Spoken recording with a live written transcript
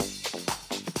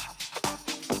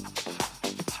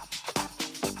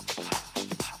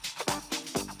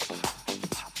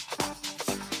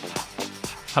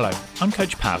Hello, I'm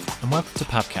Coach Pav and welcome to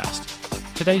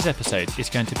Pavcast. Today's episode is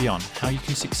going to be on how you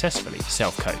can successfully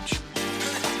self-coach.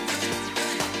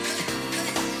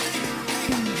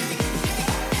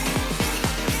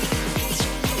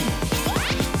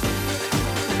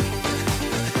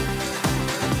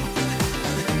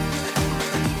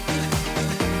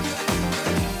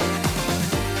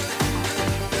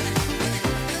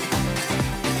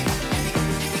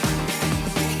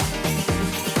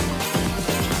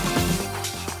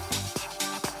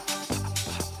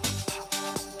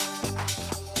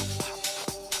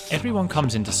 Everyone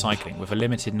comes into cycling with a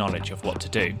limited knowledge of what to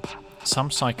do.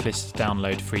 Some cyclists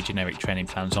download free generic training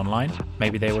plans online,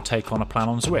 maybe they will take on a plan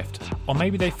on Zwift, or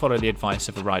maybe they follow the advice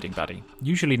of a riding buddy,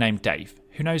 usually named Dave,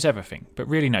 who knows everything but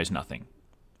really knows nothing.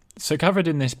 So covered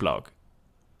in this blog: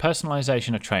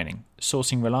 personalisation of training,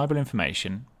 sourcing reliable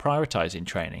information, prioritising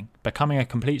training, becoming a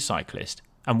complete cyclist,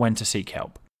 and when to seek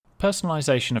help.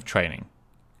 Personalisation of training.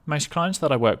 Most clients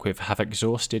that I work with have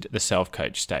exhausted the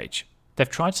self-coach stage. They've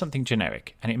tried something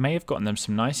generic, and it may have gotten them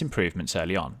some nice improvements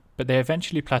early on, but they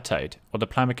eventually plateaued, or the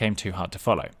plan became too hard to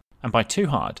follow. And by too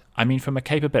hard, I mean from a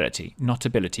capability, not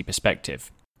ability perspective.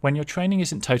 When your training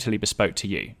isn't totally bespoke to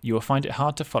you, you will find it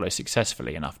hard to follow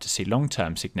successfully enough to see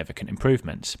long-term significant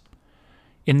improvements.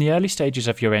 In the early stages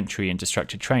of your entry into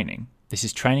structured training, this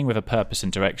is training with a purpose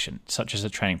and direction, such as a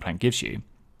training plan gives you,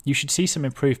 you should see some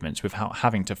improvements without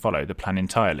having to follow the plan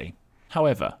entirely.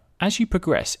 However, as you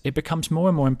progress, it becomes more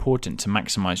and more important to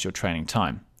maximise your training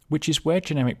time, which is where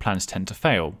generic plans tend to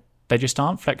fail. They just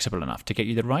aren't flexible enough to get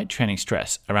you the right training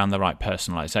stress around the right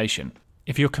personalisation.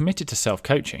 If you're committed to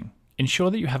self-coaching, ensure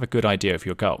that you have a good idea of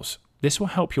your goals. This will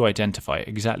help you identify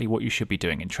exactly what you should be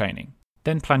doing in training.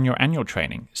 Then plan your annual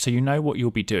training so you know what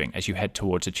you'll be doing as you head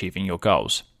towards achieving your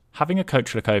goals. Having a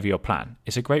coach look over your plan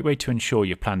is a great way to ensure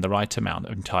you've planned the right amount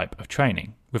and type of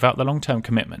training without the long-term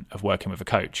commitment of working with a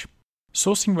coach.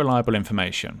 Sourcing reliable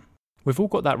information. We've all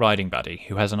got that riding buddy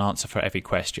who has an answer for every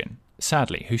question,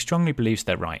 sadly, who strongly believes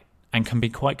they're right, and can be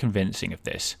quite convincing of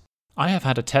this. I have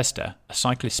had a tester, a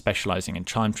cyclist specialising in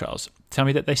time trials, tell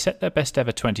me that they set their best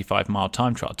ever 25-mile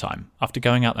time trial time after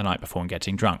going out the night before and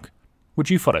getting drunk. Would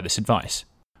you follow this advice?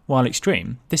 While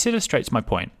extreme, this illustrates my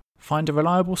point. Find a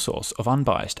reliable source of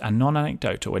unbiased and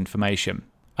non-anecdotal information.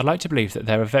 I'd like to believe that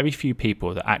there are very few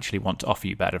people that actually want to offer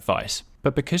you bad advice,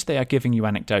 but because they are giving you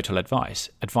anecdotal advice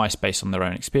based on their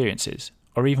own experiences,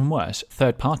 or even worse,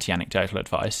 third-party anecdotal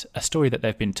advice, a story that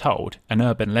they've been told, an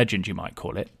urban legend you might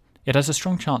call it has a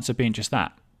strong chance of being just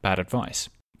that, bad advice.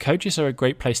 Coaches are a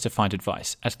great place to find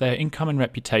advice, as their income and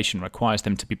reputation requires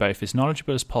them to be both as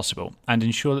knowledgeable as possible and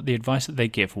ensure that the advice that they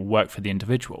give will work for the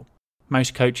individual.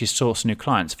 Most coaches source new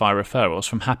clients via referrals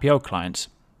from happy old clients.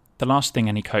 The last thing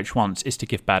any coach wants is to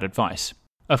give bad advice.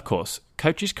 Of course,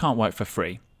 coaches can't work for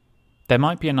free. There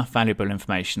might be enough valuable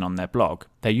information on their blog,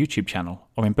 their YouTube channel,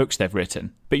 or in books they've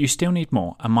written, but you still need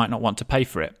more and might not want to pay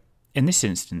for it. In this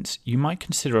instance, you might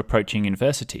consider approaching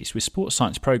universities with sports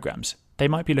science programs. They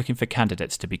might be looking for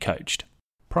candidates to be coached.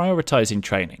 Prioritising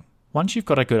training. Once you've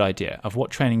got a good idea of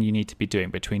what training you need to be doing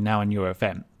between now and your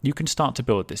event, you can start to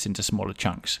build this into smaller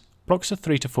chunks. Blocks of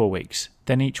 3 to 4 weeks,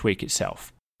 then each week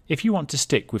itself. If you want to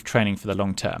stick with training for the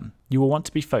long term, you will want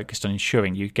to be focused on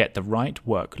ensuring you get the right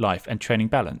work, life and training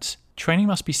balance. Training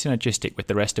must be synergistic with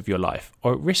the rest of your life,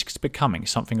 or it risks becoming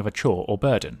something of a chore or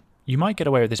burden. You might get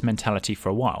away with this mentality for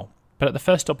a while, but at the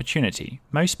first opportunity,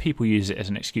 most people use it as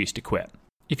an excuse to quit.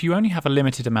 If you only have a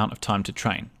limited amount of time to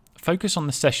train, focus on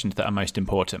the sessions that are most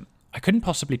important. I couldn't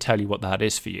possibly tell you what that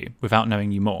is for you without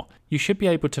knowing you more. You should be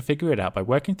able to figure it out by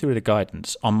working through the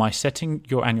guidance on my Setting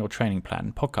Your Annual Training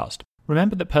Plan podcast.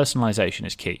 Remember that personalisation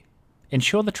is key.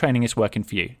 Ensure the training is working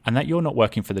for you and that you're not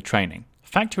working for the training.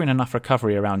 Factor in enough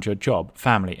recovery around your job,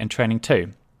 family and training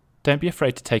too. Don't be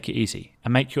afraid to take it easy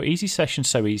and make your easy sessions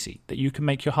so easy that you can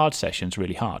make your hard sessions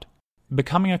really hard.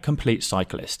 Becoming a complete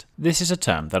cyclist. This is a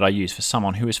term that I use for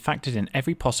someone who has factored in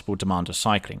every possible demand of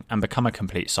cycling and become a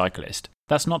complete cyclist.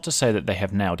 That's not to say that they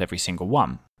have nailed every single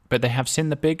one, but they have seen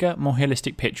the bigger, more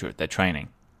holistic picture of their training.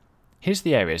 Here's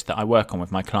the areas that I work on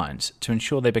with my clients to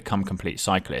ensure they become complete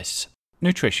cyclists.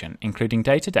 Nutrition, including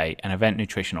day-to-day and event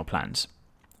nutritional plans.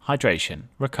 Hydration,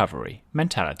 recovery,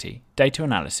 mentality, data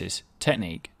analysis,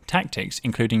 technique, tactics,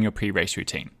 including your pre-race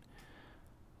routine.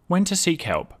 When to seek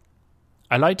help.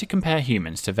 I like to compare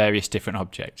humans to various different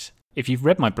objects. If you've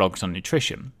read my blogs on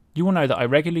nutrition, you will know that I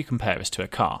regularly compare us to a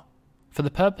car. For the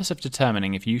purpose of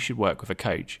determining if you should work with a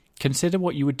coach, consider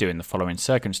what you would do in the following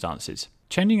circumstances.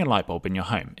 Changing a light bulb in your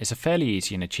home is a fairly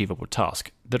easy and achievable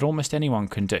task that almost anyone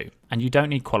can do, and you don't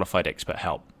need qualified expert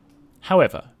help.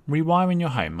 However, rewiring your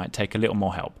home might take a little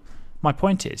more help. My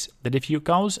point is that if your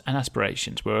goals and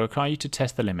aspirations will require you to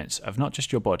test the limits of not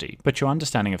just your body, but your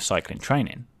understanding of cycling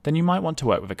training, then you might want to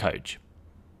work with a coach.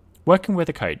 Working with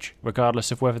a coach,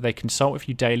 regardless of whether they consult with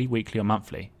you daily, weekly or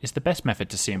monthly, is the best method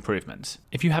to see improvements.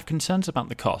 If you have concerns about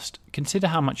the cost, consider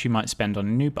how much you might spend on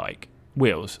a new bike,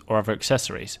 wheels or other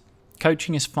accessories.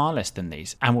 Coaching is far less than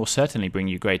these and will certainly bring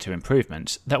you greater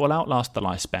improvements that will outlast the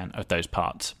lifespan of those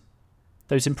parts.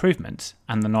 Those improvements,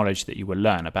 and the knowledge that you will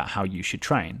learn about how you should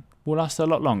train, will last a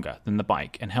lot longer than the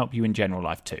bike and help you in general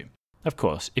life too. Of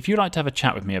course, if you'd like to have a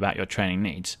chat with me about your training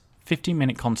needs,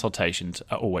 15-minute consultations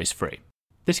are always free.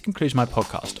 This concludes my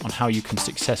podcast on how you can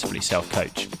successfully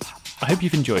self-coach. I hope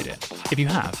you've enjoyed it. If you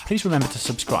have, please remember to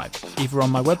subscribe, either on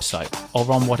my website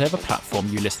or on whatever platform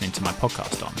you're listening to my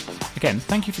podcast on. Again,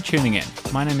 thank you for tuning in.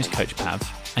 My name is Coach Pav,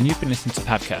 and you've been listening to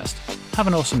Pavcast. Have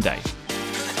an awesome day.